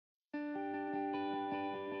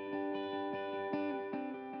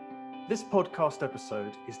This podcast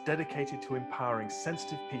episode is dedicated to empowering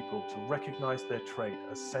sensitive people to recognize their trait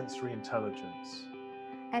as sensory intelligence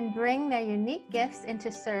and bring their unique gifts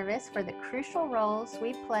into service for the crucial roles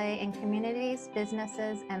we play in communities,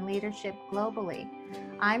 businesses, and leadership globally.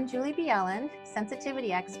 I'm Julie Bieland,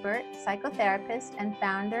 sensitivity expert, psychotherapist, and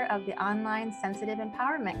founder of the online sensitive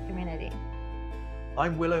empowerment community.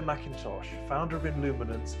 I'm Willow McIntosh, founder of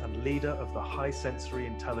Illuminance and leader of the High Sensory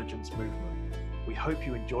Intelligence movement. We hope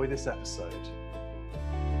you enjoy this episode.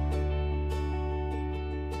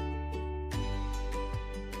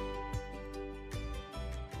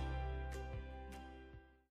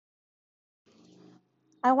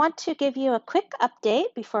 I want to give you a quick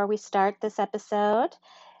update before we start this episode,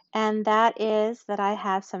 and that is that I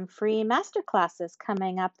have some free masterclasses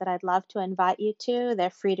coming up that I'd love to invite you to. They're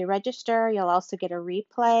free to register. You'll also get a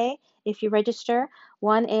replay if you register.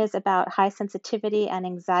 One is about high sensitivity and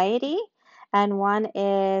anxiety, and one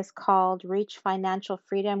is called Reach Financial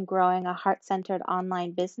Freedom, Growing a Heart-Centered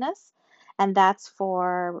Online Business, and that's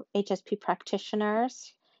for HSP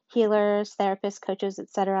practitioners, healers, therapists, coaches,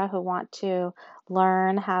 etc., who want to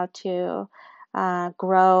learn how to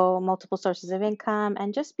grow multiple sources of income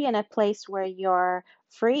and just be in a place where you're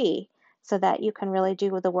free so that you can really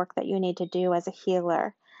do the work that you need to do as a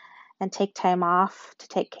healer and take time off to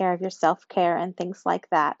take care of your self-care and things like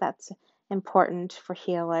that. That's important for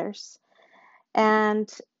healers. And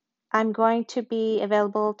I'm going to be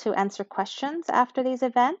available to answer questions after these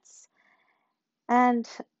events. And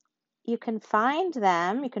you can find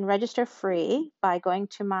them, you can register free by going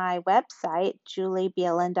to my website,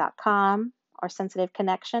 juliebieland.com or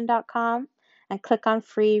sensitiveconnection.com, and click on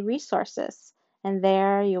free resources. And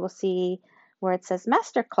there you will see where it says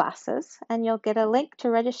master classes, and you'll get a link to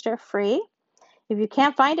register free. If you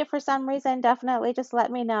can't find it for some reason, definitely just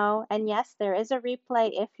let me know. And yes, there is a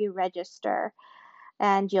replay if you register,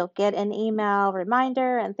 and you'll get an email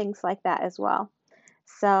reminder and things like that as well.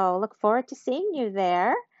 So look forward to seeing you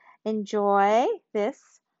there. Enjoy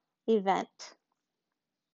this event.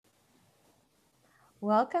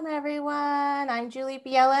 Welcome, everyone. I'm Julie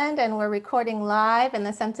Bieland, and we're recording live in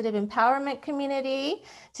the Sensitive Empowerment community.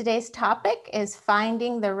 Today's topic is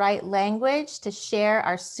finding the right language to share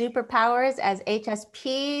our superpowers as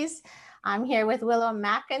HSPs. I'm here with Willow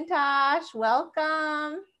McIntosh.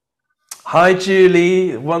 Welcome. Hi,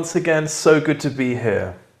 Julie. Once again, so good to be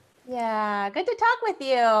here. Yeah, good to talk with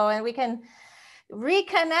you, and we can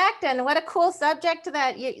reconnect. And what a cool subject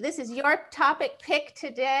that this is your topic pick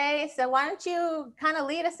today. So why don't you kind of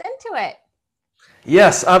lead us into it?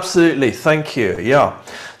 Yes, absolutely. Thank you. Yeah.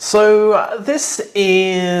 So this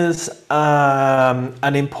is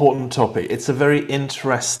an important topic. It's a very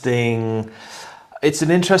interesting, it's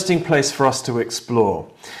an interesting place for us to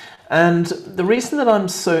explore. And the reason that I'm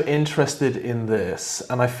so interested in this,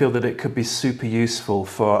 and I feel that it could be super useful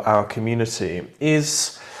for our community,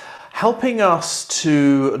 is helping us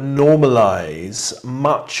to normalize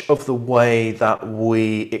much of the way that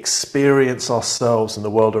we experience ourselves and the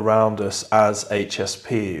world around us as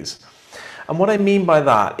HSPs. And what I mean by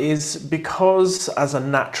that is because as a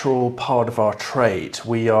natural part of our trait,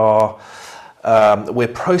 we're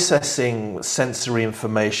processing sensory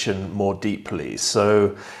information more deeply.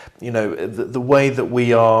 So, you know, the way that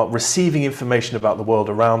we are receiving information about the world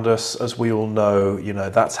around us, as we all know, you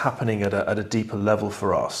know, that's happening at a deeper level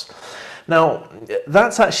for us. Now,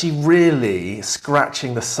 that's actually really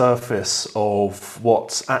scratching the surface of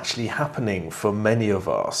what's actually happening for many of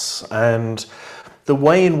us. And the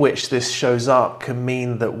way in which this shows up can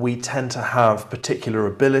mean that we tend to have particular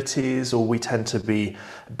abilities, or we tend to be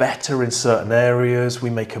better in certain areas.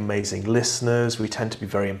 We make amazing listeners. We tend to be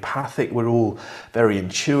very empathic. We're all very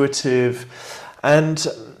intuitive. And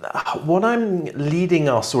what I'm leading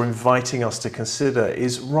us or inviting us to consider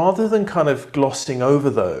is, rather than kind of glossing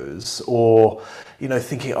over those, or, you know,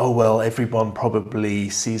 thinking, oh, well, everyone probably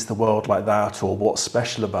sees the world like that, or what's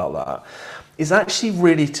special about that, is actually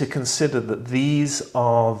really to consider that these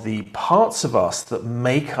are the parts of us that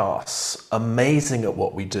make us amazing at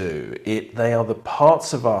what we do. They are the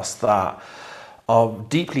parts of us that are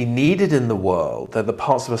deeply needed in the world. They're the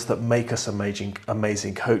parts of us that make us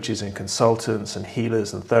amazing coaches and consultants and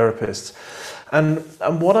healers and therapists. And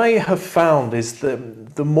what I have found is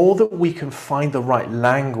that the more that we can find the right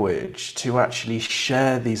language to actually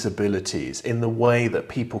share these abilities in the way that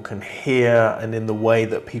people can hear and in the way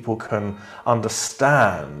that people can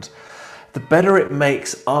understand, the better it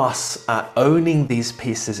makes us at owning these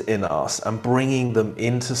pieces in us and bringing them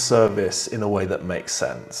into service in a way that makes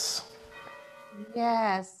sense.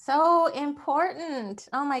 Yes, so important.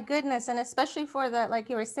 Oh my goodness. And especially for the, like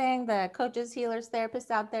you were saying, the coaches, healers,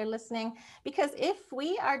 therapists out there listening, because if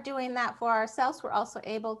we are doing that for ourselves, we're also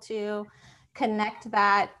able to connect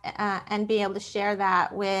that and be able to share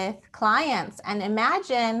that with clients. And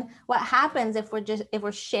imagine what happens if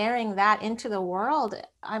we're sharing that into the world.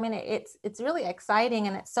 I mean, it's really exciting,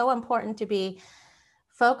 and it's so important to be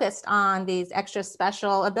focused on these extra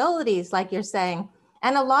special abilities, like you're saying.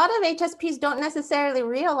 And a lot of HSPs don't necessarily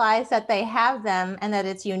realize that they have them and that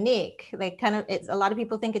it's unique. A lot of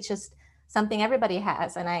people think it's just something everybody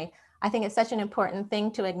has. And I think it's such an important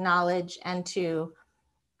thing to acknowledge and to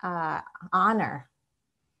honor.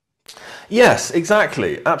 Yes,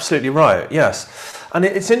 exactly. Absolutely right. Yes. And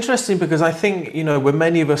it's interesting because I think, when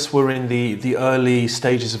many of us were in the early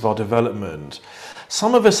stages of our development,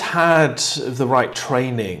 some of us had the right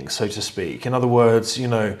training, so to speak. In other words,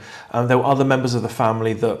 there were other members of the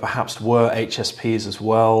family that perhaps were HSPs as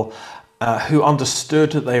well, who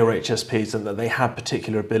understood that they were HSPs and that they had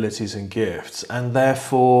particular abilities and gifts, and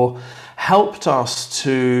therefore helped us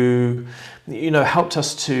to be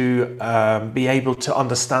able to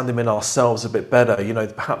understand them in ourselves a bit better,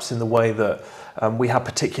 perhaps in the way that we have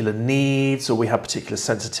particular needs or we have particular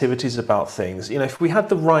sensitivities about things. If we had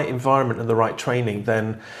the right environment and the right training,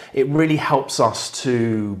 then it really helps us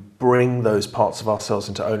to bring those parts of ourselves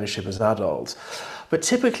into ownership as adults. But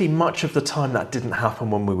typically, much of the time that didn't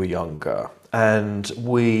happen when we were younger. And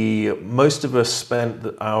most of us spent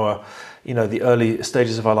the early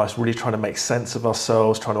stages of our lives really trying to make sense of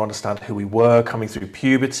ourselves, trying to understand who we were, coming through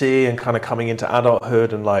puberty and kind of coming into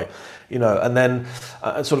adulthood and and then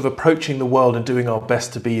sort of approaching the world and doing our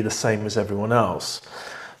best to be the same as everyone else.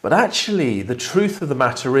 But actually, the truth of the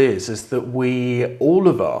matter is that all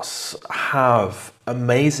of us have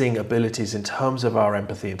amazing abilities in terms of our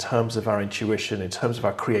empathy, in terms of our intuition, in terms of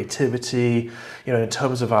our creativity, in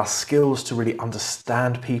terms of our skills to really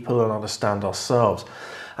understand people and understand ourselves.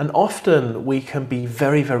 And often we can be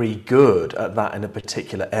very, very good at that in a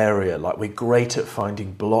particular area. Like we're great at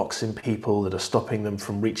finding blocks in people that are stopping them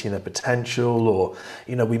from reaching their potential, or,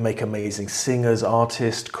 we make amazing singers,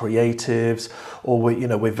 artists, creatives, or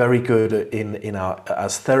we're very good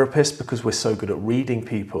as therapists because we're so good at reading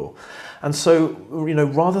people. And so,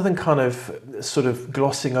 rather than kind of sort of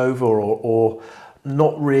glossing over or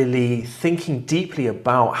not really thinking deeply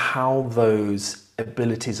about how those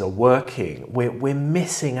abilities are working, we're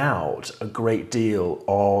missing out a great deal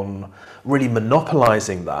on really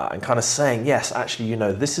monopolizing that and kind of saying, yes, actually,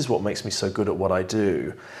 this is what makes me so good at what I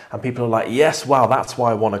do. And people are like, yes, wow, that's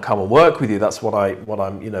why I want to come and work with you. That's what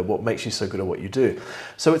makes you so good at what you do.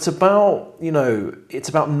 So it's about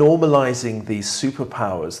normalizing these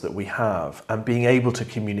superpowers that we have and being able to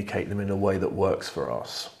communicate them in a way that works for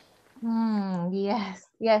us.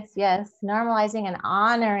 Yes. Normalizing and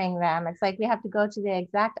honoring them. It's like we have to go to the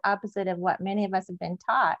exact opposite of what many of us have been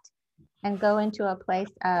taught and go into a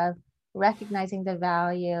place of recognizing the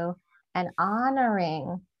value and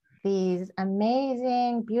honoring these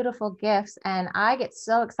amazing, beautiful gifts. And I get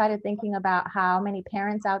so excited thinking about how many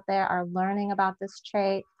parents out there are learning about this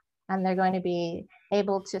trait, and they're going to be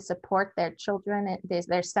able to support their children,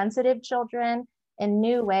 their sensitive children, in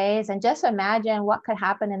new ways. And just imagine what could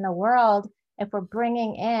happen in the world if we're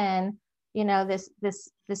bringing in,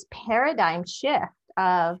 this paradigm shift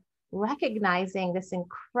of recognizing this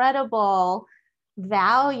incredible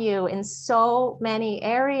value in so many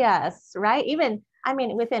areas, right? Even,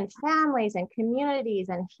 within families and communities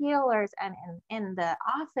and healers and in the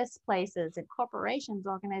office places and corporations,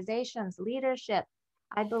 organizations, leadership.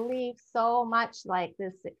 I believe so much like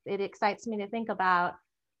this. It excites me to think about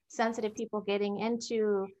sensitive people getting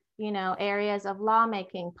into, areas of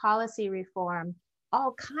lawmaking, policy reform,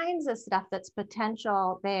 all kinds of stuff that's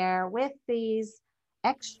potential there with these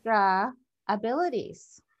extra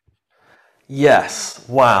abilities. Yes.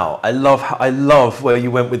 Wow. I love where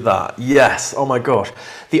you went with that. Yes. Oh my gosh.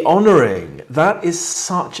 The honoring, that is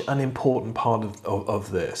such an important part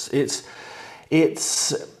of this. It's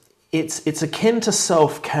akin to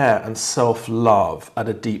self-care and self-love at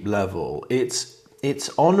a deep level. It's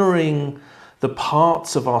honoring the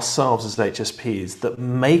parts of ourselves as HSPs that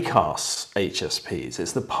make us HSPs.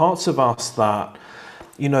 It's the parts of us that,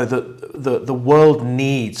 the world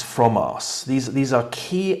needs from us. These are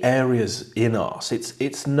key areas in us.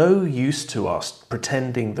 It's no use to us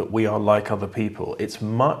pretending that we are like other people. It's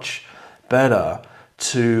much better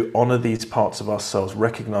to honor these parts of ourselves,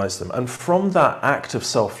 recognize them. And from that act of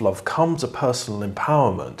self-love comes a personal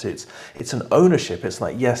empowerment. It's an ownership. It's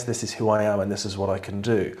like, yes, this is who I am and this is what I can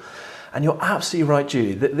do. And you're absolutely right,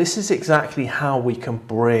 Julie, that this is exactly how we can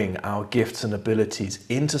bring our gifts and abilities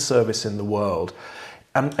into service in the world,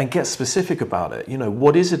 and get specific about it. You know,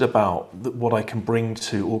 what is it about what I can bring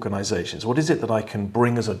to organizations? What is it that I can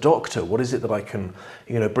bring as a doctor? What is it that I can,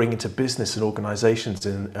 you know, bring into business and organizations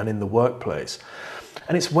and in the workplace?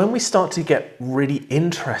 And it's when we start to get really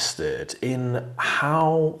interested in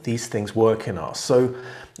how these things work in us. So,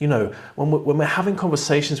 you know, when we're having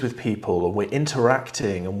conversations with people and we're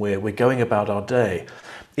interacting and we're going about our day,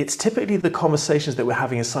 it's typically the conversations that we're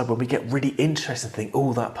having inside when we get really interested and think,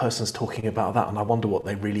 oh, that person's talking about that, and I wonder what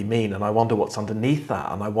they really mean, and I wonder what's underneath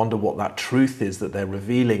that, and I wonder what that truth is that they're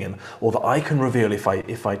revealing, and or that I can reveal if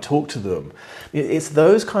I talk to them. It's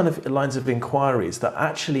those kind of lines of inquiries that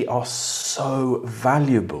actually are so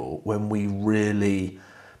valuable when we really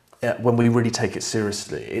take it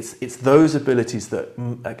seriously. It's those abilities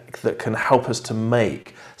that can help us to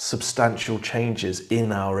make substantial changes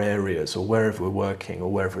in our areas or wherever we're working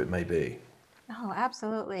or wherever it may be. Oh,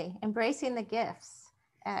 absolutely. Embracing the gifts.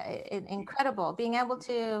 Incredible. Being able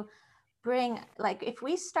to bring, like, if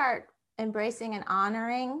we start embracing and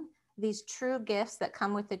honoring these true gifts that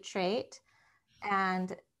come with the trait,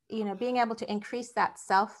 and, you know, being able to increase that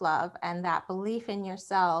self-love and that belief in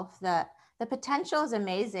yourself, that the potential is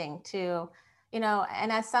amazing to, you know,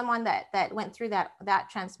 and as someone that went through that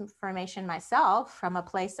transformation myself, from a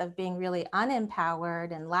place of being really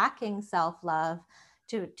unempowered and lacking self-love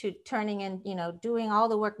to turning in, you know, doing all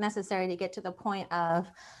the work necessary to get to the point of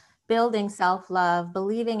building self-love,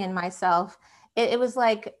 believing in myself. It was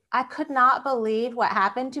like, I could not believe what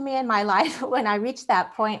happened to me in my life when I reached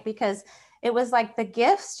that point, because it was like the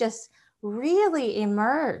gifts just really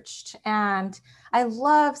emerged. And I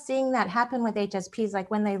love seeing that happen with HSPs,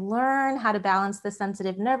 like when they learn how to balance the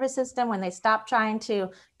sensitive nervous system, when they stop trying to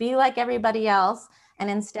be like everybody else and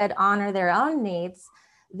instead honor their own needs.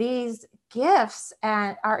 These gifts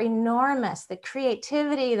are enormous. The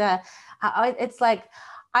creativity, it's like,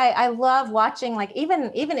 I love watching, like,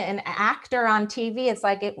 even an actor on TV. It's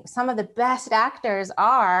like some of the best actors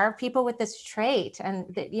are people with this trait, and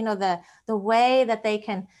you know, the way that they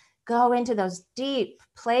can go into those deep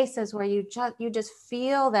places where you just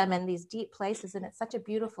feel them in these deep places, and it's such a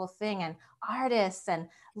beautiful thing. And artists and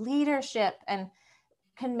leadership and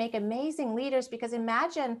can make amazing leaders, because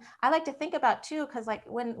imagine, I like to think about too, because like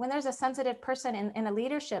when there's a sensitive person in a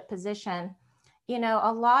leadership position, you know,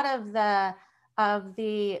 a lot of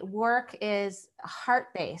the work is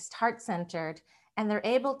heart-based, heart-centered, and they're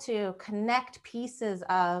able to connect pieces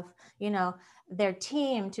of, you know, their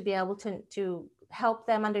team to be able to help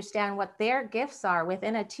them understand what their gifts are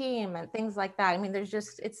within a team and things like that. I mean,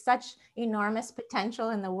 it's such enormous potential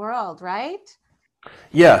in the world, right?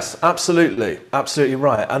 Yes, absolutely, absolutely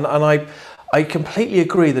right. And I completely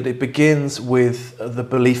agree that it begins with the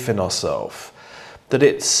belief in ourselves. That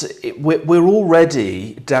we're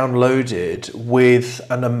already downloaded with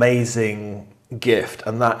an amazing gift,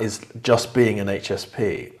 and that is just being an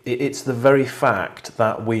HSP. It's the very fact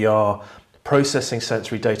that we are processing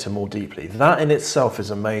sensory data more deeply. That in itself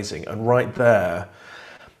is amazing, and right there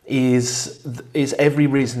is every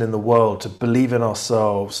reason in the world to believe in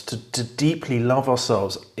ourselves, to deeply love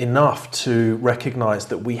ourselves enough to recognize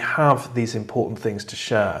that we have these important things to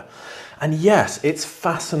share. And yes, it's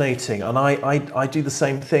fascinating, and I do the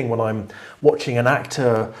same thing when I'm watching an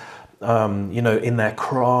actor, you know, in their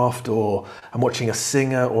craft, or I'm watching a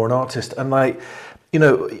singer or an artist, and like, you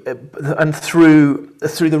know, and through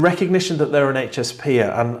the recognition that they're an HSP,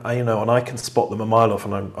 and you know, and I can spot them a mile off,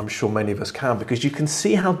 and I'm sure many of us can, because you can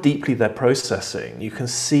see how deeply they're processing. You can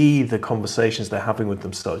see the conversations they're having with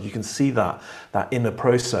themselves. You can see that inner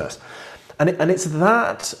process, and it's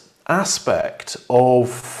that aspect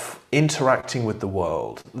of interacting with the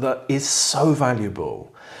world that is so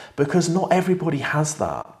valuable, because not everybody has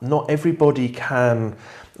that. Not everybody can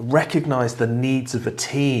recognize the needs of a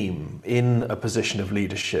team in a position of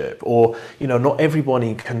leadership, or, you know, not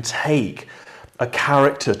everybody can take a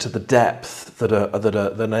character to the depth that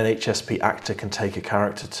an HSP actor can take a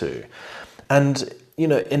character to. And, you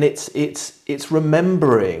know, and it's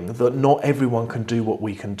remembering that not everyone can do what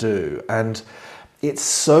we can do. And it's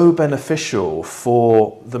so beneficial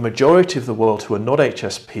for the majority of the world who are not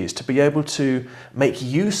HSPs to be able to make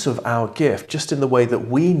use of our gift just in the way that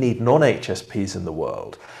we need non-HSPs in the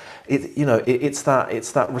world. It's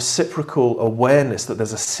that reciprocal awareness that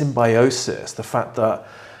there's a symbiosis, the fact that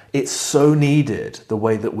it's so needed, the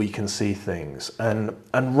way that we can see things. And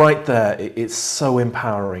right there, it's so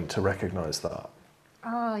empowering to recognize that.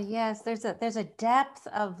 Oh, yes, there's a depth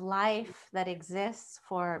of life that exists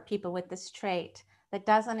for people with this trait that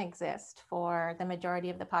doesn't exist for the majority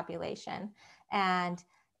of the population. And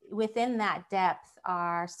within that depth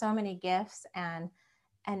are so many gifts, and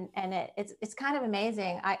it's kind of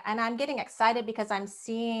amazing. I'm getting excited because I'm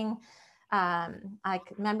seeing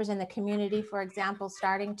like members in the community, for example,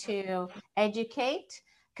 starting to educate,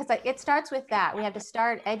 because it starts with that. We have to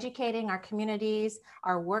start educating our communities,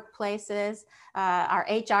 our workplaces, our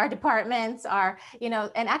HR departments, and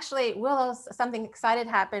actually, Willow, something excited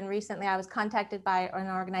happened recently. I was contacted by an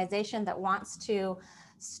organization that wants to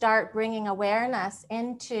start bringing awareness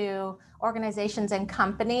into organizations and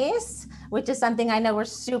companies, which is something I know we're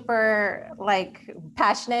super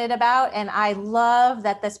passionate about. And I love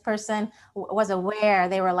that this person was aware.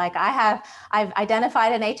 They were like, I've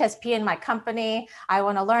identified an HSP in my company. I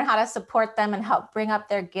want to learn how to support them and help bring up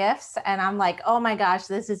their gifts. And I'm like, oh my gosh,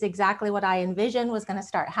 this is exactly what I envisioned was going to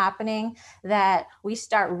start happening, that we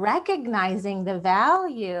start recognizing the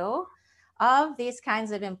value of these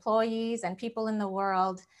kinds of employees and people in the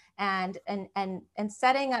world, and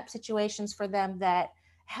setting up situations for them that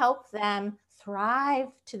help them thrive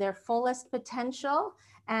to their fullest potential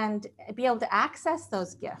and be able to access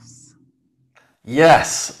those gifts.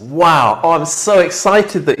 Yes. Wow. Oh, I'm so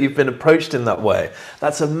excited that you've been approached in that way.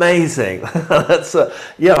 That's amazing.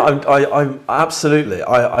 I'm absolutely.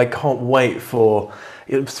 I can't wait for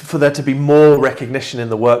there to be more recognition in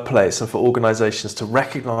the workplace, and for organizations to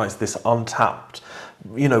recognize this untapped,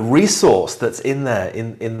 resource that's in their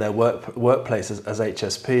workplaces as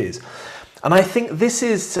HSPs. And I think this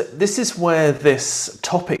is where this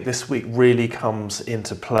topic this week really comes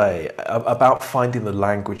into play, about finding the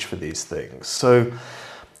language for these things. So,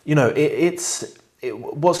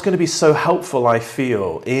 what's going to be so helpful, I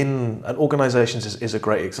feel, in organizations is a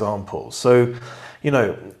great example. So,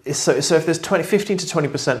 so if there's 15 to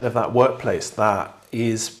 20% of that workplace that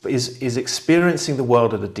is experiencing the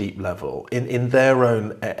world at a deep level in their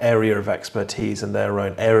own area of expertise and their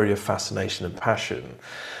own area of fascination and passion.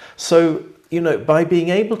 So, by being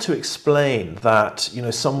able to explain that,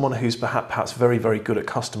 someone who's perhaps very, very good at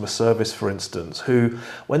customer service, for instance, who,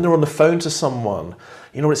 when they're on the phone to someone,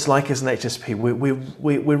 what it's like as an HSP,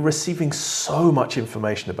 we're receiving so much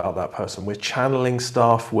information about that person. We're channeling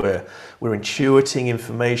stuff, we're intuiting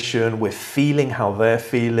information, we're feeling how they're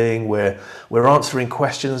feeling, we're answering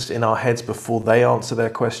questions in our heads before they answer their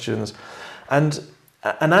questions. And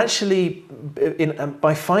actually,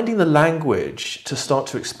 by finding the language to start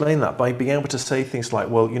to explain that, by being able to say things like,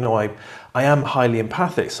 well, I am highly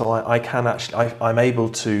empathic, so I'm able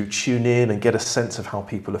to tune in and get a sense of how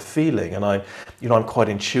people are feeling, and I'm quite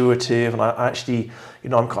intuitive, and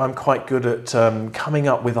I'm quite good at coming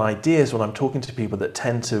up with ideas when I'm talking to people that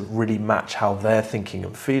tend to really match how they're thinking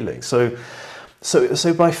and feeling. So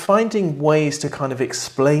by finding ways to kind of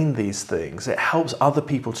explain these things, it helps other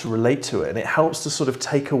people to relate to it, and it helps to sort of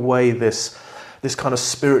take away this kind of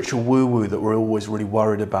spiritual woo-woo that we're always really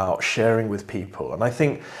worried about sharing with people. And I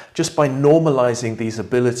think just by normalizing these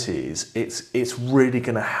abilities, it's really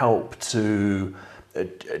going to help to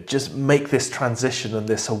just make this transition and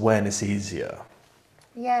this awareness easier.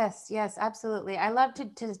 Yes, absolutely. I love to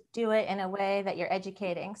do it in a way that you're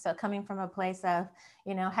educating. So coming from a place of,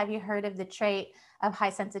 have you heard of the trait of high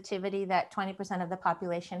sensitivity that 20% of the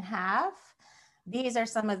population have? These are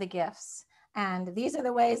some of the gifts. And these are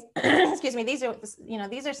the ways, excuse me, these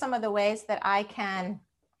are some of the ways that I can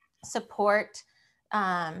support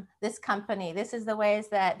this company. These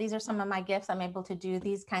are some of my gifts. I'm able to do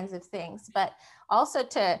these kinds of things, but also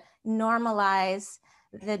to normalize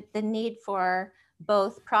the need for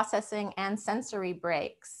both processing and sensory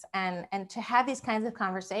breaks, and to have these kinds of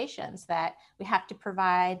conversations that we have to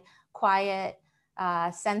provide quiet,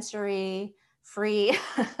 sensory free,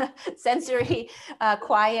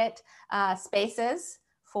 quiet spaces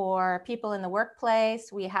for people in the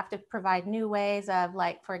workplace. We have to provide new ways of,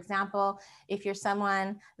 for example, if you're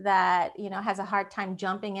someone that, has a hard time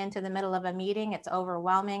jumping into the middle of a meeting, it's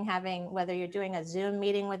overwhelming whether you're doing a Zoom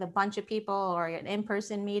meeting with a bunch of people or an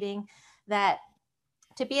in-person meeting, that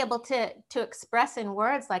to be able to express in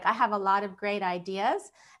words, I have a lot of great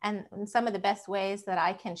ideas, and some of the best ways that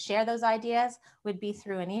I can share those ideas would be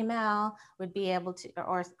through an email, would be able to,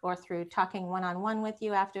 or through talking one-on-one with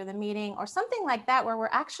you after the meeting, or something like that, where we're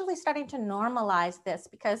actually starting to normalize this,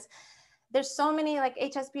 because there's so many,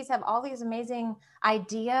 HSPs have all these amazing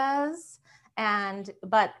ideas,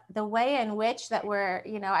 but the way in which that we're,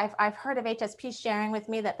 I've heard of HSPs sharing with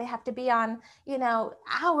me that they have to be on,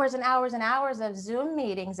 hours and hours and hours of Zoom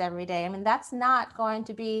meetings every day. I mean, that's not going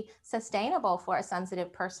to be sustainable for a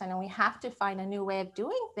sensitive person. And we have to find a new way of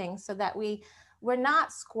doing things so that we're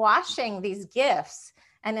not squashing these gifts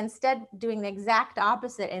and instead doing the exact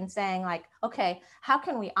opposite and saying like, okay, how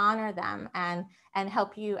can we honor them and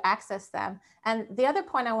help you access them? And the other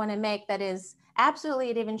point I want to make that is absolutely,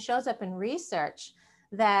 it even shows up in research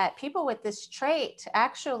that people with this trait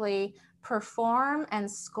actually perform and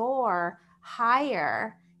score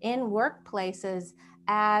higher in workplaces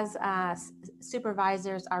as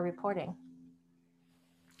supervisors are reporting.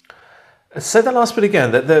 Say that last bit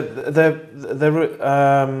again.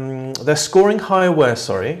 They're scoring higher where?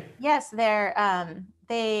 Sorry. Yes,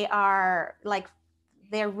 they are like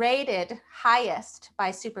they're rated highest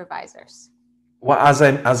by supervisors. Well,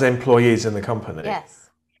 as employees in the company. Yes.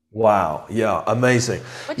 Wow. Yeah. Amazing.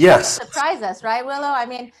 Which Yes. doesn't surprise us, right, Willow? I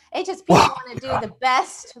mean, HSPs want to do the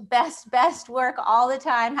best work all the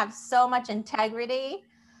time, have so much integrity,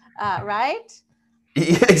 right?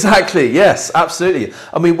 Exactly. Yes, absolutely.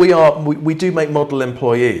 I mean, we do make model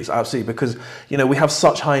employees, absolutely, because we have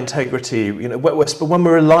such high integrity. But when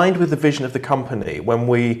we're aligned with the vision of the company, when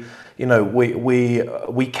we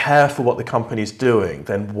care for what the company's doing,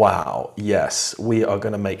 then wow, yes, we are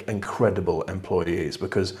going to make incredible employees,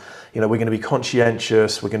 because we're going to be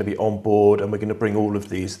conscientious, we're going to be on board, and we're going to bring all of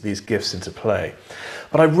these gifts into play.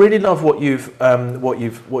 But I really love what you've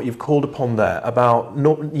called upon there about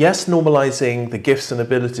normalizing the gifts and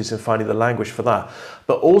abilities and finding the language for that,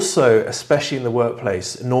 but also, especially in the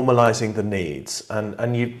workplace, normalizing the needs.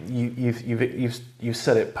 And you've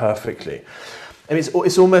said it perfectly. And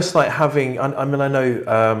it's almost like having, I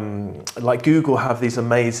know like Google have these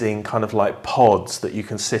amazing kind of like pods that you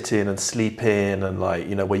can sit in and sleep in, and like,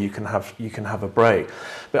 where you can have a break.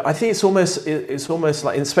 But I think it's almost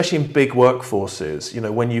like, especially in big workforces,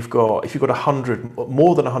 when if you've got 100,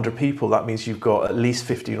 more than 100 people, that means you've got at least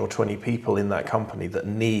 15 or 20 people in that company that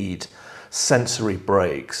need sensory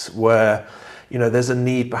breaks, where there's a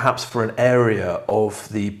need perhaps for an area of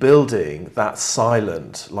the building that's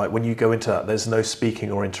silent. Like when you go into that, there's no speaking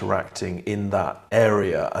or interacting in that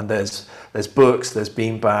area, and there's books, there's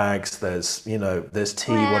bean bags, there's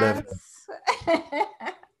tea, whatever.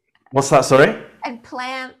 What's that? Sorry? And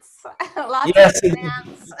plants. Lots of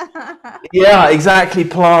plants. Yeah, exactly.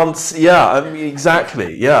 Plants. Yeah,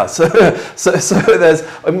 exactly. Yeah. So there's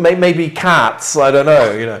maybe cats. I don't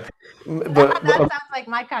know. But that sounds like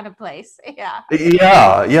my kind of place. Yeah.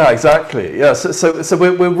 Yeah, exactly. Yeah. So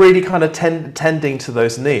we're really kind of tending to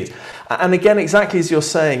those needs. And again, exactly as you're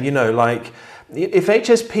saying, like if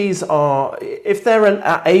HSPs if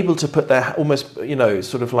they're able to put their almost,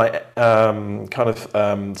 sort of like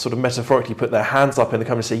sort of metaphorically put their hands up in the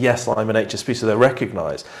company and say, yes, I'm an HSP, so they're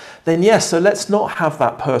recognized, then yes, so let's not have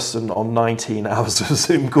that person on 19 hours of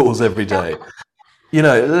Zoom calls every day.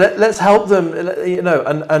 Let's help them,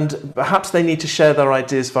 and perhaps they need to share their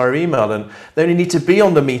ideas via email, and they only need to be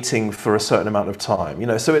on the meeting for a certain amount of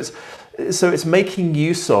time, so it's making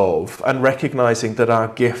use of and recognizing that our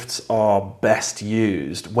gifts are best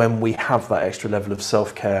used when we have that extra level of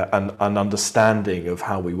self-care and understanding of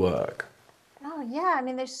how we work. Oh yeah, I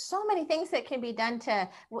mean, there's so many things that can be done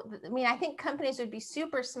I think companies would be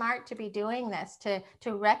super smart to be doing this,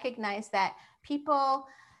 to recognize that people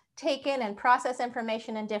take in and process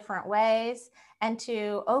information in different ways, and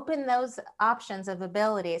to open those options of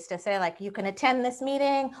abilities to say, like, you can attend this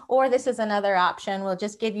meeting, or this is another option. We'll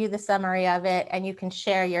just give you the summary of it and you can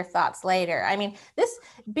share your thoughts later. I mean,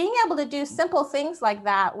 being able to do simple things like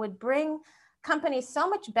that would bring companies so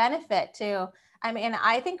much benefit to.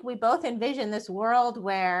 I think we both envision this world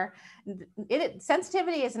where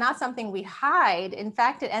sensitivity is not something we hide. In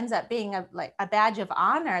fact, it ends up being a badge of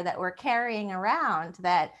honor that we're carrying around,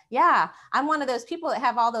 that, yeah, I'm one of those people that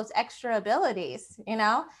have all those extra abilities, and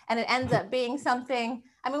it ends up being something.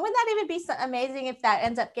 Wouldn't that even be so amazing if that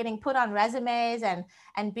ends up getting put on resumes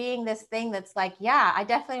and being this thing that's like, yeah, I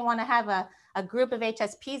definitely want to have a group of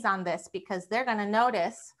HSPs on this, because they're going to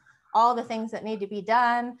notice all the things that need to be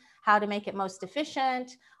done, how to make it most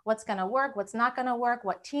efficient, what's going to work, what's not going to work,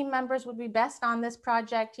 what team members would be best on this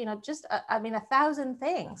project, just, 1,000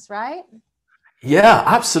 things, right? Yeah,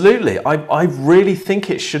 absolutely. I really think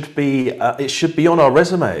it should be on our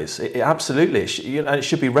resumes. Absolutely. It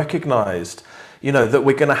should be recognized, that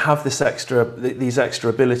we're going to have these extra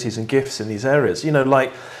abilities and gifts in these areas.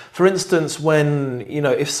 Like, for instance, when,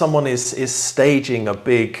 if someone is staging a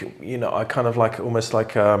big, I kind of like almost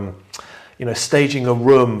like, staging a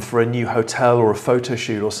room for a new hotel or a photo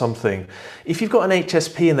shoot or something. If you've got an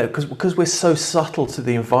HSP in there, because we're so subtle to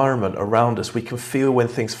the environment around us, we can feel when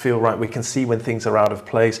things feel right. We can see when things are out of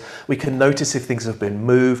place. We can notice if things have been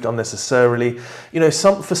moved unnecessarily.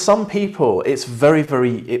 For some people, it's very,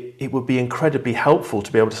 very, it would be incredibly helpful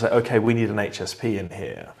to be able to say, okay, we need an HSP in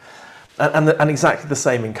here. And exactly the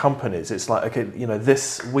same in companies. It's like, okay, you know,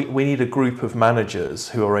 we need a group of managers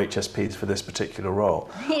who are HSPs for this particular role.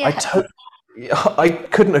 Yes. I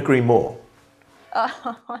couldn't agree more.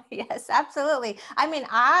 Oh, yes, absolutely. I mean,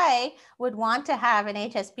 I would want to have an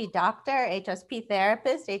HSP doctor, HSP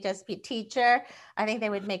therapist, HSP teacher. I think they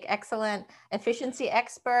would make excellent efficiency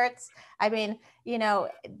experts. I mean, you know,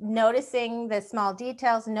 noticing the small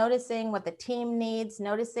details, noticing what the team needs,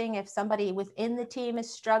 noticing if somebody within the team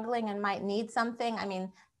is struggling and might need something. I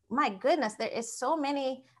mean, my goodness, there is so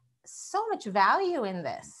much value in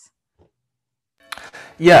this.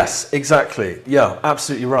 Yes, exactly. Yeah,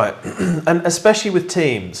 absolutely right. And especially with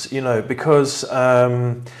teams, you know, because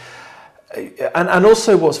and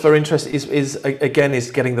also what's very interesting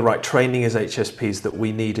is getting the right training as HSPs that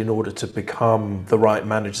we need in order to become the right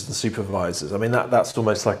managers and supervisors. I mean, that's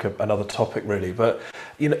almost like another topic really, but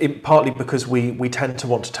you know, partly because we tend to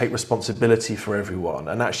want to take responsibility for everyone,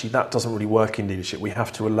 and actually that doesn't really work in leadership. We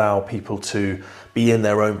have to allow people to be in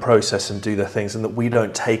their own process and do their things, and that we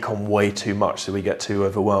don't take on way too much so we get too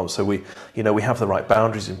overwhelmed. So we have the right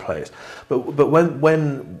boundaries in place. But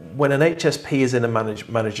when an HSP is in a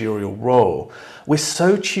managerial role, we're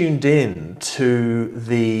so tuned in to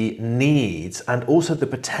the needs and also the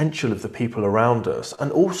potential of the people around us,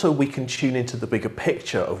 and also we can tune into the bigger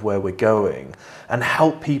picture of where we're going and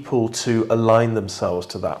help people to align themselves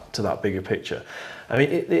to that bigger picture. I mean,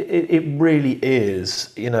 it really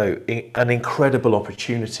is, you know, an incredible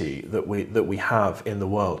opportunity that we have in the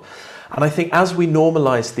world. And I think as we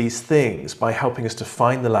normalize these things by helping us to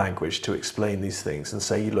find the language to explain these things and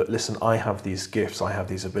say, look, listen, I have these gifts, I have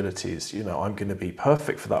these abilities, you know, I'm going to be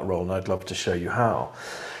perfect for that role and I'd love to show you how.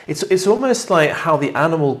 It's almost like how the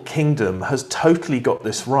animal kingdom has totally got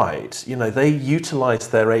this right. You know, they utilize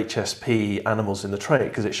their HSP animals in the trait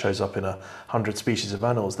because it shows up in 100 species of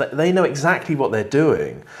animals. They know exactly what they're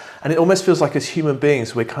doing. And it almost feels like as human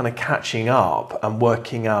beings, we're kind of catching up and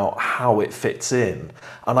working out how it fits in.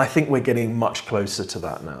 And I think we're getting much closer to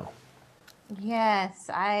that now. Yes,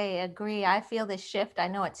 I agree. I feel this shift. I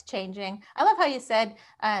know it's changing. I love how you said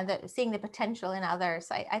that seeing the potential in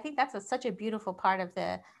others. I think that's such a beautiful part of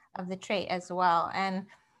the trait as well. And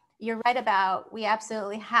you're right about we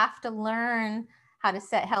absolutely have to learn how to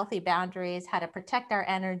set healthy boundaries, how to protect our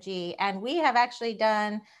energy. And we have actually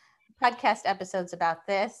done podcast episodes about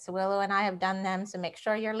this. Willow and I have done them. So make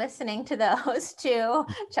sure you're listening to those too.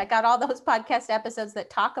 Check out all those podcast episodes that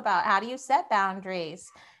talk about how do you set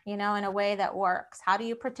boundaries, you know, in a way that works. How do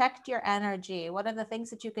you protect your energy? What are the things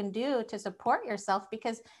that you can do to support yourself?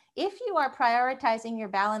 Because if you are prioritizing your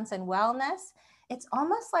balance and wellness, it's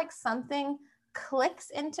almost like something clicks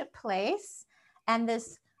into place and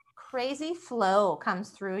this crazy flow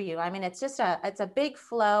comes through you. I mean, it's a big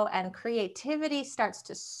flow and creativity starts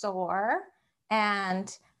to soar,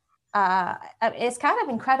 and it's kind of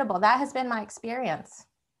incredible. That has been my experience.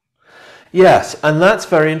 Yes, and that's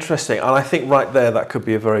very interesting. And I think right there, that could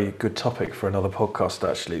be a very good topic for another podcast,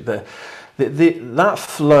 actually. That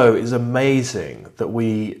flow is amazing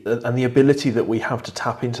and the ability that we have to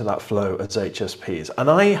tap into that flow as HSPs. And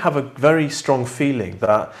I have a very strong feeling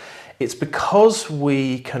that it's because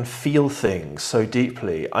we can feel things so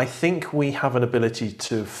deeply. I think we have an ability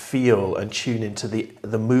to feel and tune into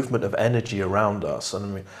the movement of energy around us.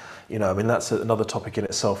 And I mean, that's another topic in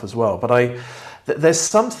itself as well. But there's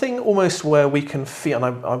something almost where we can feel,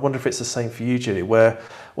 and I wonder if it's the same for you, Julie, where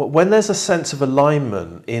when there's a sense of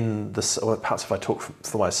alignment in this, or perhaps if I talk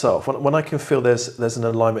for myself, when I can feel there's an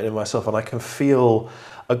alignment in myself, and I can feel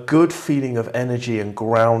a good feeling of energy and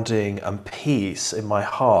grounding and peace in my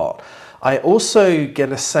heart, I also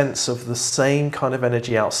get a sense of the same kind of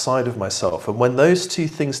energy outside of myself. And when those two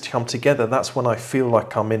things come together, that's when I feel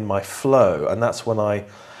like I'm in my flow, and that's when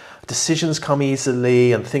decisions come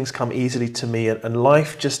easily and things come easily to me, and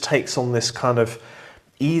life just takes on this kind of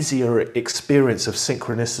easier experience of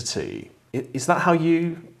synchronicity. Is that how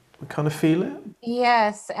you kind of feel it?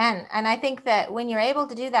 Yes, and I think that when you're able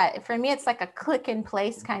to do that, for me, it's like a click in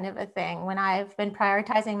place kind of a thing. When I've been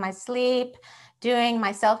prioritizing my sleep, doing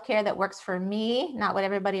my self-care that works for me, not what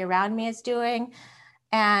everybody around me is doing.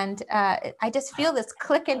 And I just feel this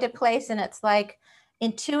click into place, and it's like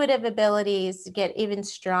intuitive abilities get even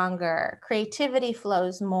stronger. Creativity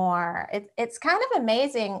flows more. It's kind of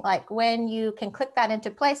amazing, like when you can click that into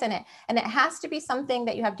place, and it has to be something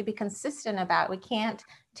that you have to be consistent about. We can't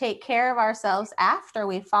take care of ourselves after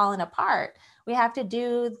we've fallen apart. We have to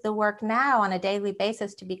do the work now on a daily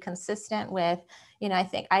basis to be consistent with,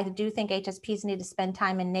 I do think HSPs need to spend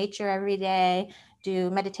time in nature every day, do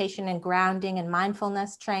meditation and grounding and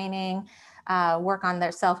mindfulness training, work on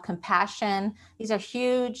their self-compassion. These are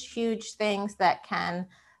huge, huge things that can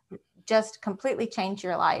just completely change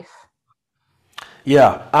your life.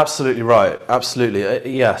 Yeah, absolutely right. Absolutely.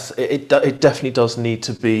 Yes, it definitely does need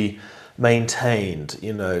to be maintained,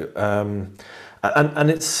 and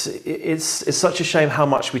it's such a shame how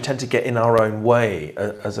much we tend to get in our own way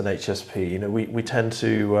as an HSP. We tend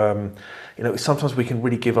to, sometimes we can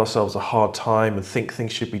really give ourselves a hard time and think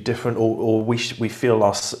things should be different, or we feel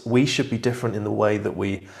we should be different in the way that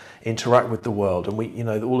we interact with the world,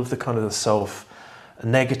 and all of the kind of the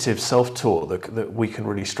negative self-talk that we can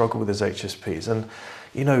really struggle with as HSPs. And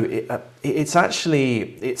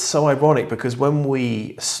it's so ironic, because when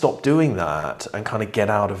we stop doing that and kind of get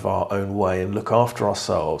out of our own way and look after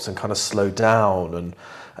ourselves and kind of slow down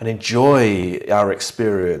and enjoy our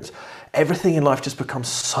experience, everything in life just becomes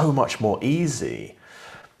so much more easy.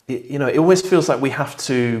 It always feels like we have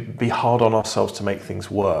to be hard on ourselves to make things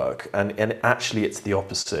work, and actually it's the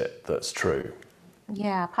opposite that's true.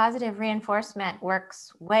 Yeah, positive reinforcement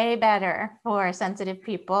works way better for sensitive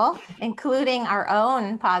people, including our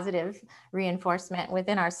own positive reinforcement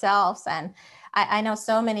within ourselves. And I know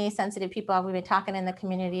so many sensitive people, we've been talking in the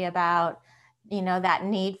community about, that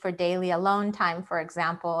need for daily alone time, for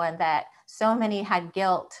example, and that so many had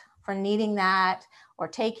guilt for needing that or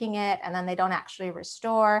taking it, and then they don't actually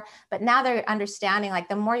restore. But now they're understanding, like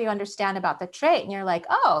the more you understand about the trait, and you're like,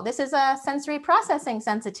 oh, this is a sensory processing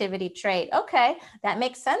sensitivity trait. Okay, that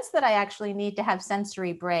makes sense that I actually need to have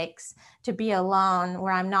sensory breaks to be alone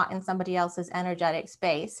where I'm not in somebody else's energetic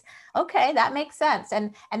space. Okay, that makes sense.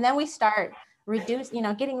 And then we start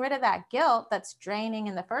getting rid of that guilt that's draining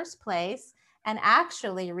in the first place, and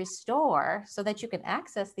actually restore so that you can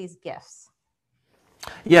access these gifts.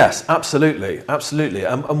 Yes, absolutely, absolutely.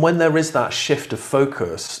 And when there is that shift of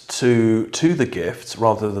focus to the gifts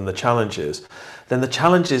rather than the challenges, then the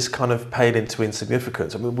challenges kind of pale into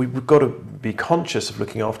insignificance. I mean, we've got to be conscious of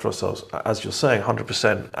looking after ourselves, as you're saying,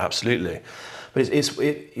 100%, absolutely. But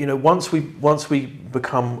once we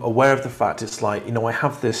become aware of the fact, it's like, I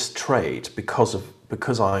have this trait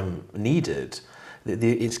because I'm needed.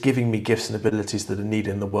 It's giving me gifts and abilities that are needed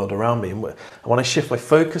in the world around me. And when I shift my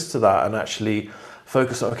focus to that and actually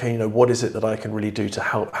focus on, okay, what is it that I can really do to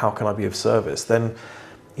help? How can I be of service? Then,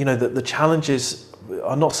 the challenges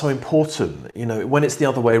are not so important. When it's the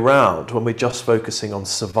other way around, when we're just focusing on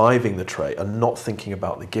surviving the trait and not thinking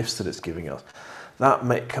about the gifts that it's giving us,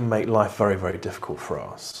 that can make life very, very difficult for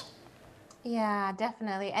us. Yeah,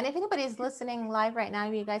 definitely. And if anybody's listening live right now,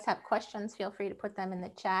 if you guys have questions, feel free to put them in the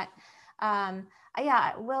chat.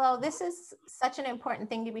 Yeah, Willow, this is such an important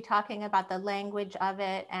thing to be talking about, the language of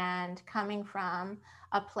it, and coming from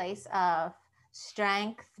a place of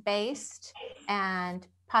strength-based and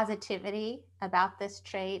positivity about this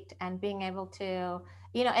trait, and being able to,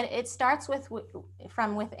 and it starts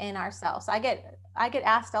from within ourselves. I get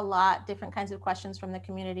asked a lot different kinds of questions from the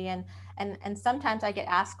community, and sometimes I get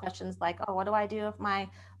asked questions like, oh, what do I do if my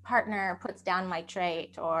partner puts down my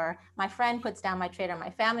trait, or my friend puts down my trait, or my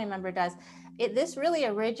family member does? This really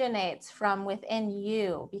originates from within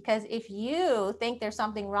you, because if you think there's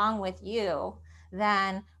something wrong with you,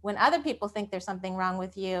 then when other people think there's something wrong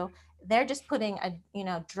with you, they're just putting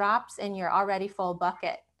drops in your already full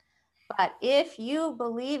bucket. But if you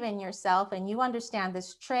believe in yourself and you understand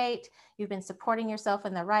this trait, you've been supporting yourself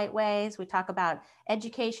in the right ways. We talk about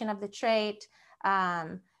education of the trait,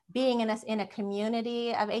 being in a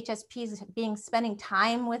community of HSPs, spending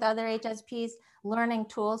time with other HSPs, learning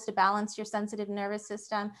tools to balance your sensitive nervous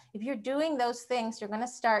system. If you're doing those things, you're going to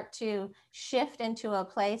start to shift into a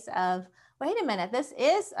place of, wait a minute, this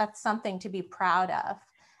is something to be proud of.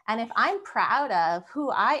 And if I'm proud of who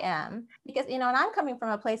I am, because, and I'm coming from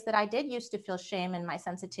a place that I did used to feel shame in my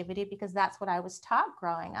sensitivity, because that's what I was taught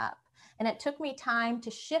growing up. And it took me time to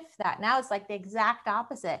shift that. Now it's like the exact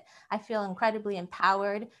opposite. I feel incredibly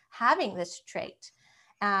empowered having this trait.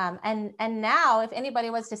 And now if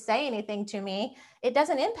anybody was to say anything to me, it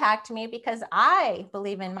doesn't impact me, because I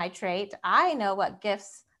believe in my trait. I know what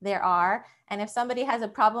gifts there are. And if somebody has a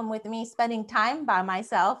problem with me spending time by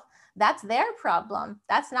myself, that's their problem.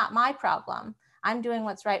 That's not my problem. I'm doing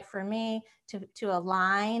what's right for me to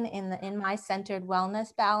align in my centered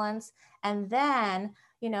wellness balance. And then,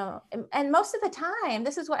 and most of the time,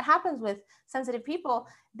 this is what happens with sensitive people.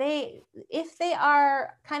 If they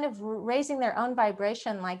are kind of raising their own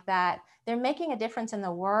vibration like that, they're making a difference in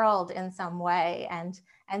the world in some way.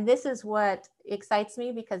 And this is what excites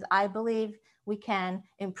me, because I believe we can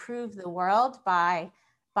improve the world by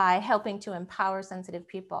helping to empower sensitive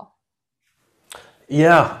people.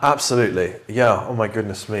 Yeah, absolutely. Yeah. Oh my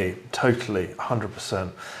goodness me. Totally.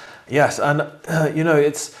 100%. Yes. And,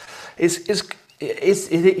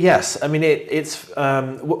 Yes. I mean,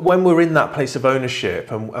 when we're in that place of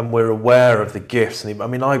ownership and we're aware of the gifts. And I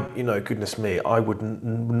mean, goodness me, I would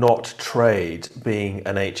not trade being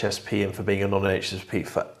an HSP and for being a non-HSP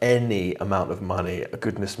for any amount of money.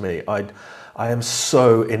 Goodness me, I am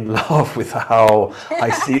so in love with how I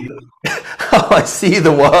see how I see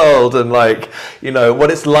the world, and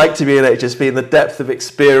what it's like to be an HSP, and the depth of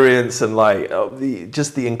experience, and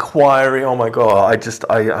the inquiry. Oh my God,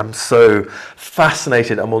 I am so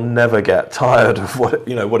fascinated and will never get tired of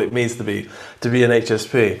what it means to be an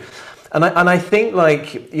HSP. And I think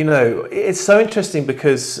it's so interesting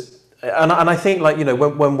because and I think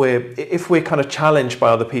when if we're kind of challenged by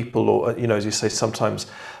other people, or as you say, sometimes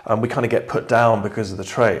we kind of get put down because of the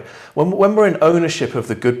trait. When we're in ownership of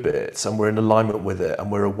the good bits and we're in alignment with it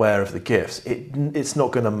and we're aware of the gifts, it's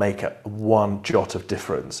not going to make one jot of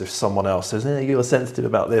difference if someone else says, you're sensitive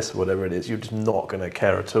about this or whatever it is. You're just not going to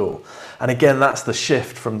care at all. And again, that's the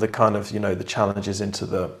shift from the kind of the challenges into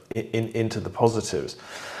the positives.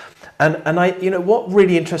 And I, what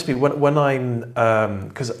really interests me when I'm,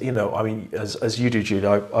 because I mean, as you do, Julie,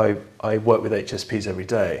 I work with HSPs every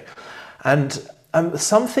day, and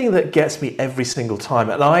something that gets me every single time,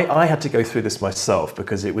 and I had to go through this myself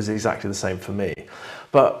because it was exactly the same for me.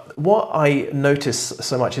 But what I notice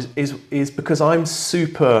so much is because I'm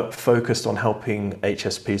super focused on helping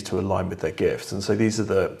HSPs to align with their gifts, and so these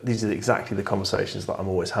are exactly the conversations that I'm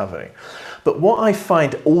always having. But what I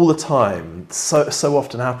find all the time, so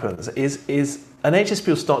often happens, is an HSP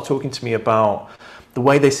will start talking to me about the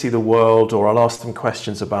way they see the world, or I'll ask them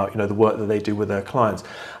questions about the work that they do with their clients,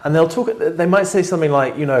 and they might say something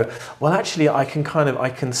like, well, actually I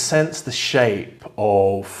can sense the shape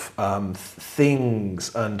of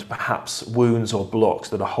things and perhaps wounds or blocks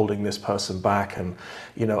that are holding this person back, and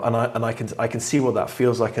I can see what that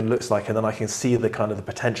feels like and looks like, and then I can see the kind of the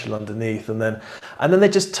potential underneath, and then they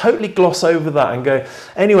just totally gloss over that and go,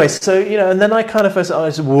 anyway, so and then I kind of first,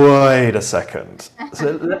 wait a second,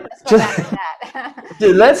 so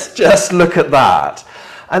let's just look at that.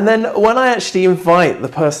 And then when I actually invite the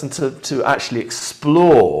person to actually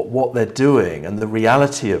explore what they're doing and the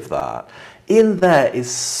reality of that, in there is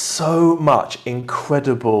so much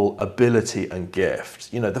incredible ability and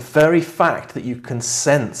gift. The very fact that you can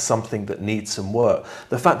sense something that needs some work,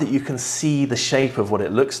 the fact that you can see the shape of what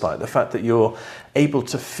it looks like, the fact that you're able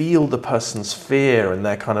to feel the person's fear and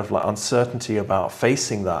their kind of uncertainty about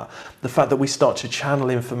facing that, the fact that we start to channel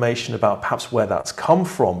information about perhaps where that's come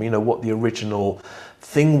from, what the original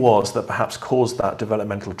thing was that perhaps caused that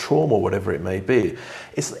developmental trauma, or whatever it may be.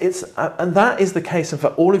 And that is the case. And for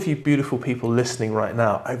all of you beautiful people listening right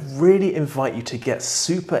now, I really invite you to get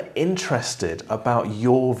super interested about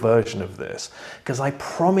your version of this, because I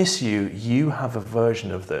promise you have a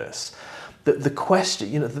version of this. The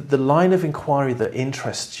question, the line of inquiry that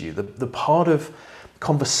interests you, the part of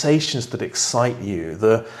conversations that excite you,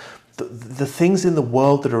 the things in the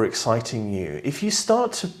world that are exciting you, if you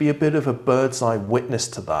start to be a bit of a bird's eye witness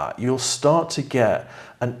to that, you'll start to get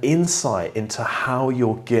an insight into how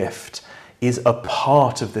your gift is a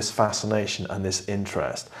part of this fascination and this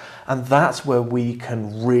interest. And that's where we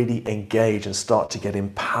can really engage and start to get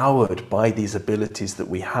empowered by these abilities that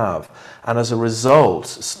we have. And as a result,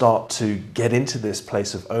 start to get into this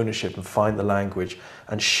place of ownership and find the language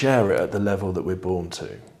and share it at the level that we're born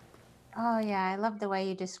to. Oh, yeah. I love the way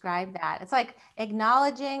you describe that. It's like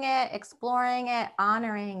acknowledging it, exploring it,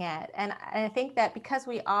 honoring it. And I think that because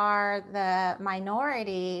we are the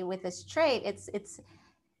minority with this trait, it's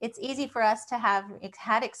easy for us to have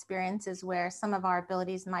had experiences where some of our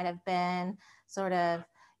abilities might have been sort of,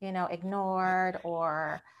 ignored,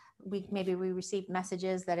 or maybe we received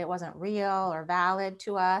messages that it wasn't real or valid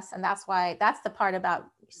to us. And that's the part about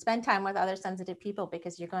spend time with other sensitive people,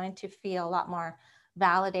 because you're going to feel a lot more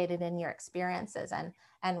validated in your experiences,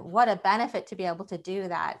 and what a benefit to be able to do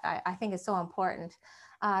that. I think is so important.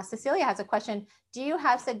 Cecilia has a question. Do you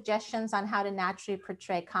have suggestions on how to naturally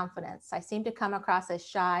portray confidence? I seem to come across as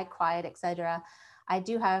shy, quiet, etc. I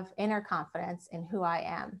do have inner confidence in who I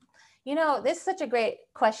am. This is such a great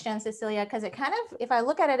question, Cecilia, because it kind of, if I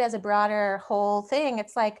look at it as a broader whole thing,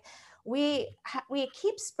 it's like we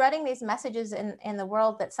keep spreading these messages in the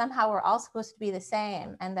world that somehow we're all supposed to be the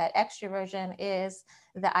same, and that extroversion is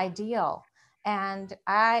the ideal. And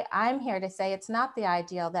I'm here to say it's not the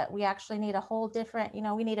ideal, that we actually need a whole different,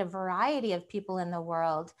 we need a variety of people in the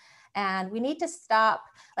world. And we need to stop,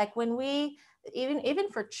 like when we,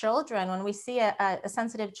 even for children, when we see a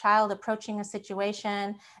sensitive child approaching a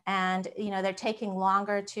situation and, they're taking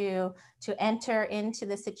longer to enter into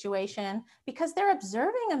the situation because they're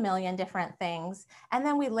observing a million different things. And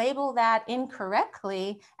then we label that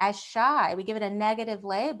incorrectly as shy. We give it a negative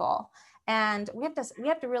label. And we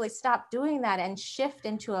have to really stop doing that and shift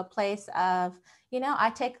into a place of,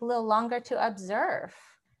 I take a little longer to observe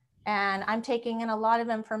and I'm taking in a lot of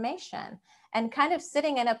information, and kind of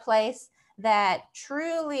sitting in a place that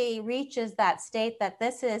truly reaches that state that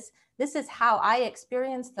this is how I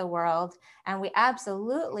experience the world. And we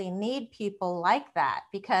absolutely need people like that,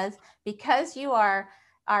 because you are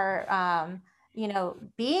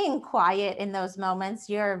being quiet in those moments,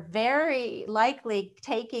 you're very likely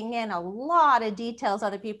taking in a lot of details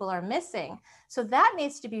other people are missing. So that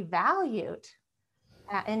needs to be valued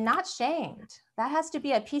and not shamed. That has to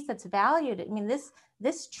be a piece that's valued. I mean,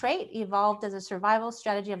 this trait evolved as a survival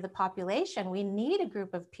strategy of the population. We need a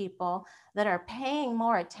group of people that are paying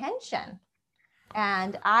more attention.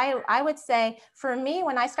 And I would say, for me,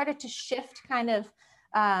 when I started to shift kind of,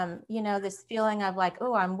 this feeling of like,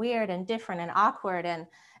 oh, I'm weird and different and awkward and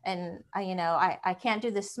I can't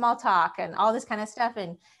do this small talk and all this kind of stuff,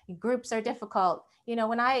 and groups are difficult.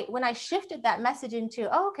 When I shifted that message into,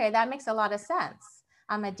 oh, okay, that makes a lot of sense.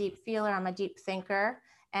 I'm a deep feeler, I'm a deep thinker,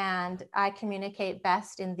 and I communicate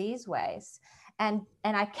best in these ways. And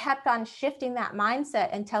I kept on shifting that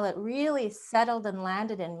mindset until it really settled and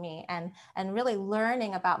landed in me, and really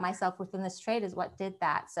learning about myself within this trait is what did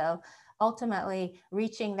that. So ultimately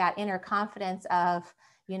reaching that inner confidence of,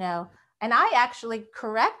 and I actually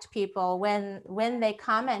correct people when they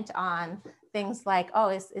comment on things like, oh,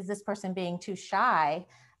 is this person being too shy?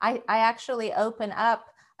 I actually open up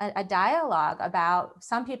a dialogue about,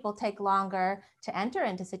 some people take longer to enter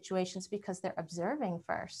into situations because they're observing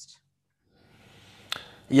first.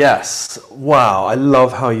 Yes. Wow. I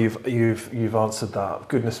love how you've answered that.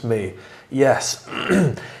 Goodness me. Yes.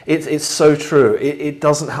 It's so true. It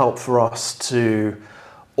doesn't help for us to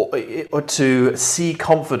see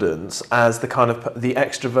confidence as the kind of the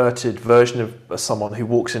extroverted version of someone who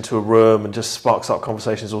walks into a room and just sparks up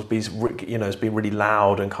conversations, or is being really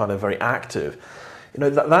loud and kind of very active.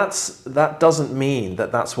 That doesn't mean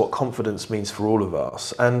that that's what confidence means for all of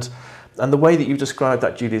us. And the way that you described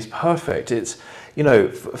that, Julie, is perfect. It's, if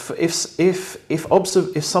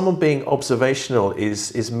someone being observational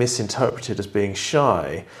is misinterpreted as being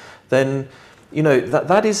shy, then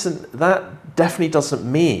that definitely doesn't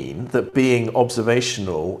mean that being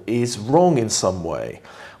observational is wrong in some way.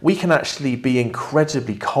 We can actually be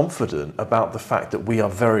incredibly confident about the fact that we are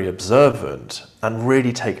very observant and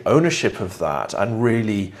really take ownership of that, and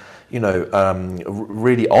really,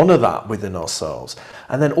 really honor that within ourselves.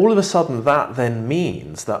 And then all of a sudden that then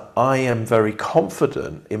means that I am very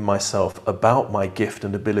confident in myself about my gift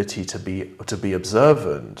and ability to be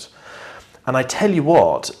observant. And I tell you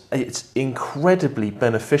what, it's incredibly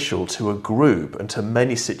beneficial to a group and to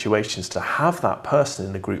many situations to have that person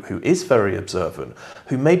in the group who is very observant,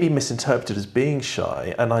 who may be misinterpreted as being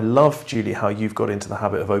shy. And I love, Julie, how you've got into the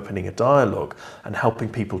habit of opening a dialogue and helping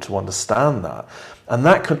people to understand that. And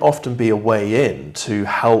that can often be a way in to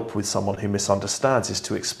help with someone who misunderstands, is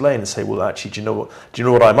to explain and say, well, actually, do you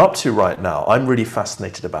know what I'm up to right now? I'm really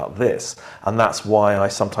fascinated about this. And that's why I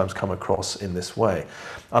sometimes come across in this way.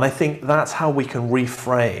 And I think that's how we can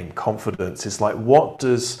reframe confidence. Is like, what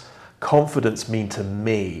does confidence mean to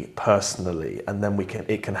me personally? And then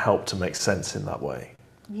it can help to make sense in that way.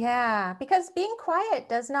 Yeah, because being quiet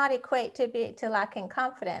does not equate to lacking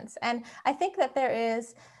confidence. And I think that there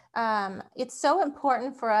is, it's so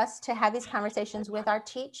important for us to have these conversations with our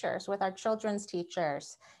teachers, with our children's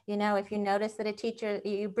teachers. If you notice that a teacher,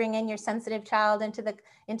 you bring in your sensitive child into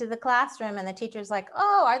the classroom and the teacher's like,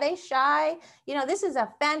 oh, are they shy? This is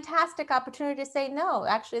a fantastic opportunity to say, no,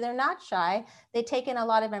 actually, they're not shy. They take in a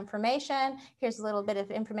lot of information. Here's a little bit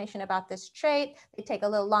of information about this trait. They take a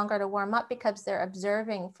little longer to warm up because they're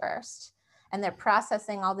observing first, and they're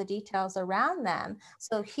processing all the details around them.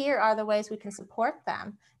 So here are the ways we can support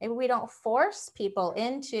them. Maybe we don't force people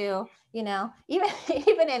into, even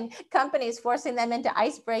in companies, forcing them into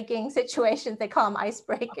ice-breaking situations. They call them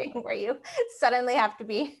ice-breaking, where you suddenly have to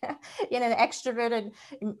be in an extroverted,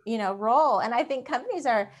 role. And I think companies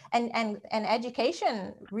and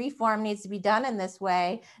education reform needs to be done in this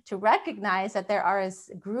way, to recognize that there are a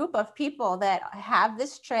group of people that have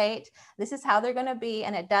this trait. This is how they're going to be.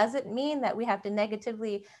 And it doesn't mean that we have to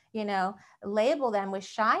negatively, label them with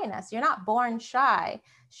shyness. You're not born shy.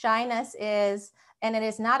 Shyness is, and it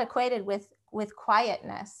is not equated with with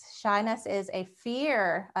quietness. Shyness is a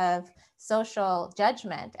fear of social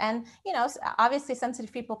judgment. And, you know, obviously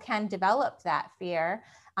sensitive people can develop that fear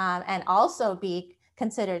and also be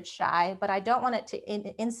considered shy, but I don't want it to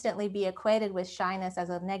instantly be equated with shyness as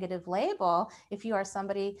a negative label if you are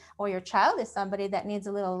somebody, or your child is somebody that needs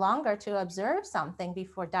a little longer to observe something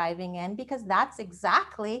before diving in, because that's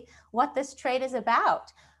exactly what this trait is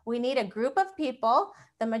about. We need a group of people.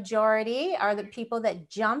 The majority are the people that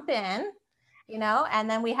jump in, you know, and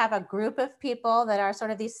then we have a group of people that are sort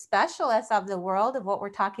of these specialists of the world of what we're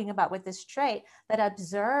talking about with this trait, that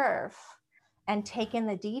observe and take in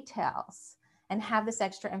the details and have this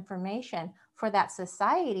extra information. For that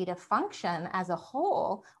society to function as a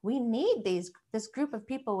whole, we need this group of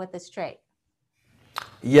people with this trait.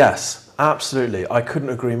 Yes, absolutely. I couldn't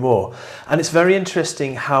agree more. And it's very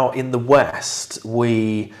interesting how in the West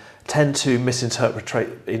we tend to misinterpret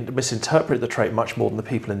the trait much more than the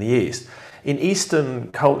people in the East. In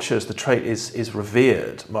Eastern cultures, the trait is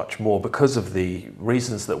revered much more because of the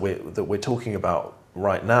reasons that we're talking about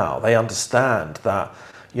right now. They understand that,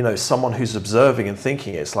 you know, someone who's observing and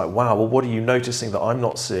thinking, it's like, wow, well, what are you noticing that I'm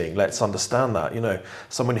not seeing? Let's understand that. You know,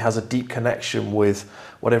 someone who has a deep connection with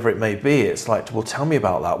whatever it may be, it's like, well, tell me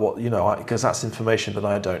about that. What, you know, because that's information that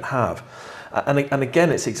I don't have. And again,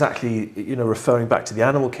 it's exactly, you know, referring back to the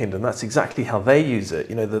animal kingdom, that's exactly how they use it.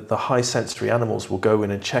 You know, the high sensory animals will go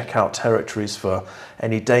in and check out territories for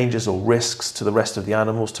any dangers or risks to the rest of the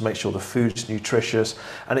animals to make sure the food's nutritious.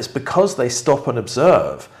 And it's because they stop and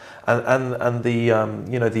observe. And the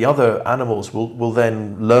you know, the other animals will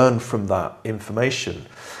then learn from that information.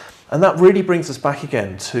 And that really brings us back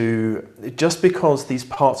again to, just because these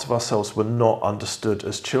parts of ourselves were not understood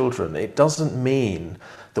as children, it doesn't mean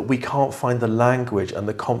that we can't find the language and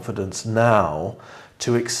the confidence now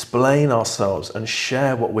to explain ourselves and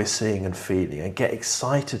share what we're seeing and feeling and get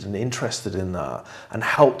excited and interested in that and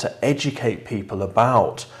help to educate people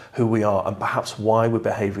about who we are and perhaps why we're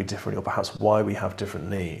behaving differently or perhaps why we have different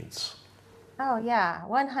needs. Oh yeah,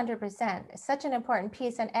 100%. It's such an important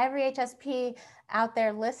piece. And every HSP out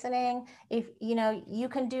there listening, if you know, you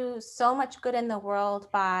can do so much good in the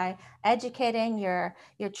world by educating your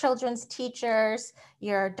children's teachers,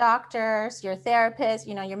 your doctors, your therapists,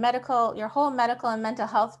 you know, your whole medical and mental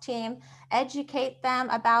health team. Educate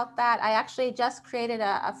them about that. I actually just created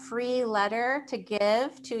a free letter to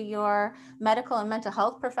give to your medical and mental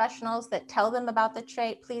health professionals that tell them about the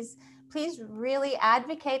trait. Please really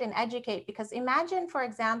advocate and educate, because imagine, for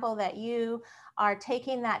example, that you are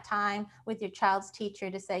taking that time with your child's teacher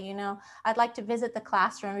to say, you know, I'd like to visit the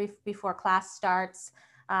classroom before class starts,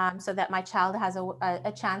 so that my child has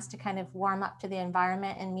a chance to kind of warm up to the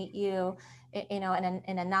environment and meet you, you know,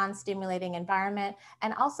 in a non-stimulating environment.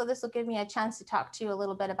 And also this will give me a chance to talk to you a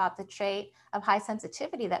little bit about the trait of high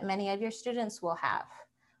sensitivity that many of your students will have.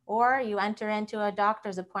 Or you enter into a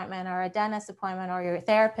doctor's appointment or a dentist appointment or your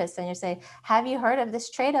therapist and you say, have you heard of this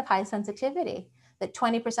trait of high sensitivity that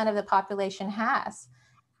 20% of the population has?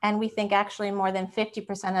 And we think actually more than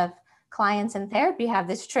 50% of clients in therapy have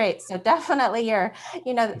this trait. So definitely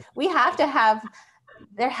you know,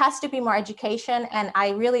 there has to be more education. And I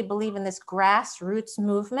really believe in this grassroots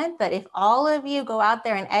movement that if all of you go out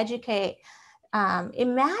there and educate,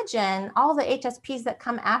 imagine all the HSPs that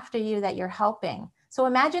come after you that you're helping. So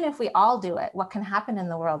imagine if we all do it, what can happen in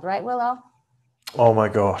the world, right, Willow? Oh my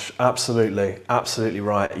gosh, absolutely, absolutely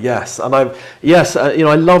right. Yes, and you know,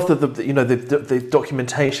 I love the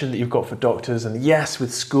documentation that you've got for doctors, and yes,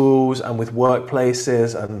 with schools and with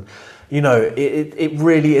workplaces, and you know, it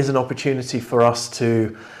really is an opportunity for us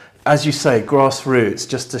to, as you say, grassroots,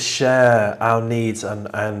 just to share our needs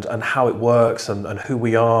and how it works and who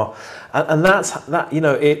we are. And that, you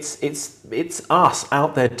know, it's us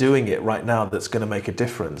out there doing it right now that's going to make a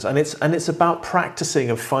difference. And it's about practicing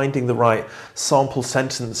and finding the right sample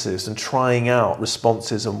sentences and trying out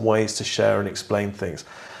responses and ways to share and explain things.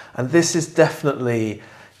 And this is definitely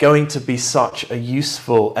going to be such a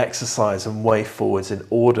useful exercise and way forwards in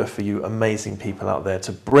order for you amazing people out there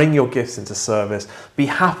to bring your gifts into service, be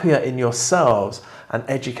happier in yourselves, and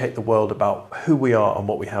educate the world about who we are and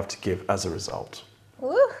what we have to give as a result.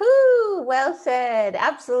 Woohoo! Well said.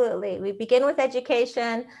 Absolutely. We begin with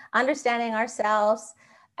education, understanding ourselves,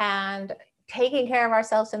 and taking care of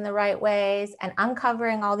ourselves in the right ways, and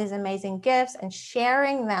uncovering all these amazing gifts and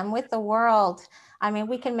sharing them with the world. I mean,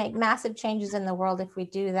 we can make massive changes in the world if we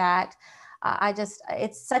do that.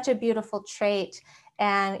 It's such a beautiful trait.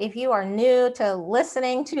 And if you are new to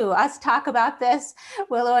listening to us talk about this,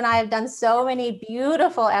 Willow and I have done so many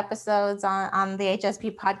beautiful episodes on the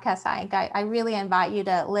HSP podcast. I really invite you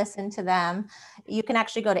to listen to them. You can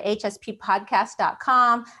actually go to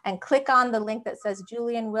hsppodcast.com and click on the link that says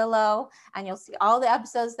Julie and Willow, and you'll see all the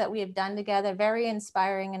episodes that we have done together. Very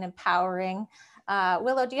inspiring and empowering.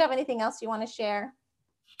 Willow, do you have anything else you want to share?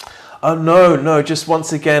 No, just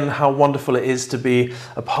once again, how wonderful it is to be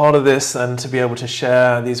a part of this and to be able to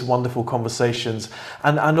share these wonderful conversations.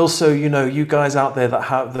 And also, you guys out there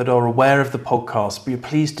that are aware of the podcast,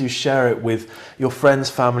 please do share it with your friends,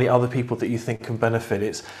 family, other people that you think can benefit.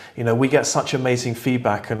 It's, we get such amazing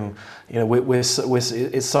feedback, and,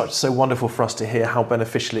 it's so wonderful for us to hear how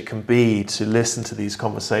beneficial it can be to listen to these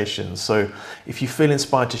conversations. So if you feel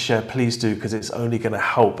inspired to share, please do, because it's only going to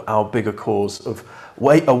help our bigger cause of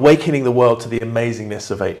awakening the world to the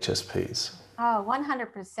amazingness of HSPs. Oh,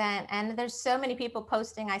 100%. And there's so many people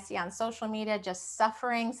posting, I see on social media, just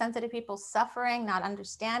suffering, sensitive people suffering, not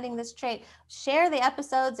understanding this trait. Share the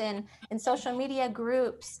episodes in social media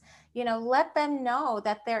groups. Let them know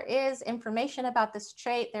that there is information about this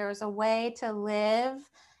trait. There is a way to live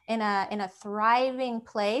in a thriving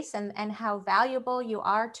place, and how valuable you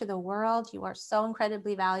are to the world. You are so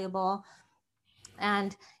incredibly valuable.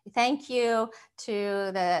 And thank you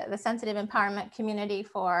to the Sensitive Empowerment community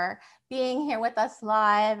for being here with us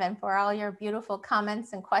live, and for all your beautiful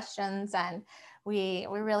comments and questions. And we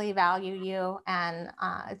really value you. And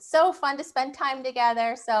it's so fun to spend time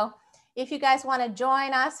together. So if you guys want to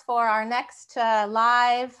join us for our next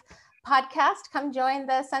live podcast, come join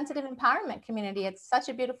the Sensitive Empowerment community. It's such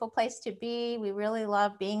a beautiful place to be. We really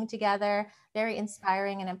love being together. Very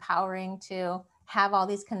inspiring and empowering to have all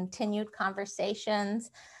these continued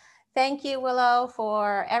conversations. Thank you, Willow,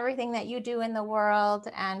 for everything that you do in the world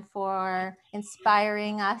and for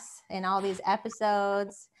inspiring us in all these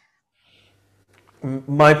episodes.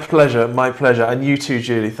 My pleasure. And you too,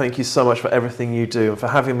 Julie. Thank you so much for everything you do and for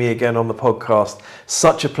having me again on the podcast.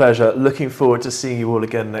 Such a pleasure. Looking forward to seeing you all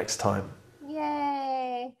again next time.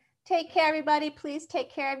 Yay. Take care, everybody. Please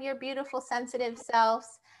take care of your beautiful, sensitive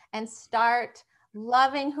selves and start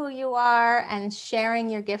loving who you are and sharing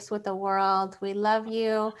your gifts with the world. We love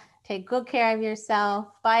you. Take good care of yourself.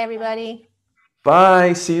 Bye, everybody.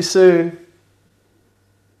 Bye. See you soon.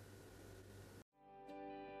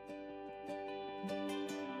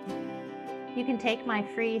 You can take my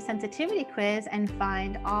free sensitivity quiz and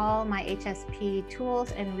find all my HSP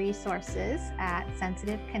tools and resources at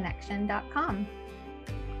sensitiveconnection.com.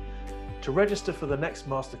 To register for the next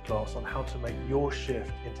masterclass on how to make your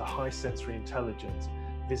shift into high sensory intelligence,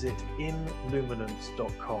 visit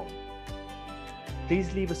inluminance.com.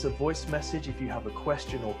 Please leave us a voice message if you have a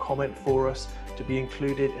question or comment for us to be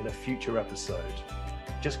included in a future episode.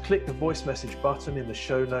 Just click the voice message button in the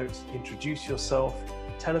show notes, introduce yourself,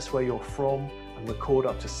 tell us where you're from, and record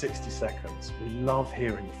up to 60 seconds. We love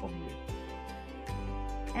hearing from you.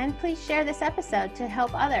 And please share this episode to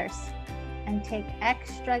help others. And take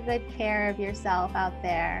extra good care of yourself out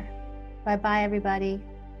there. Bye-bye, everybody.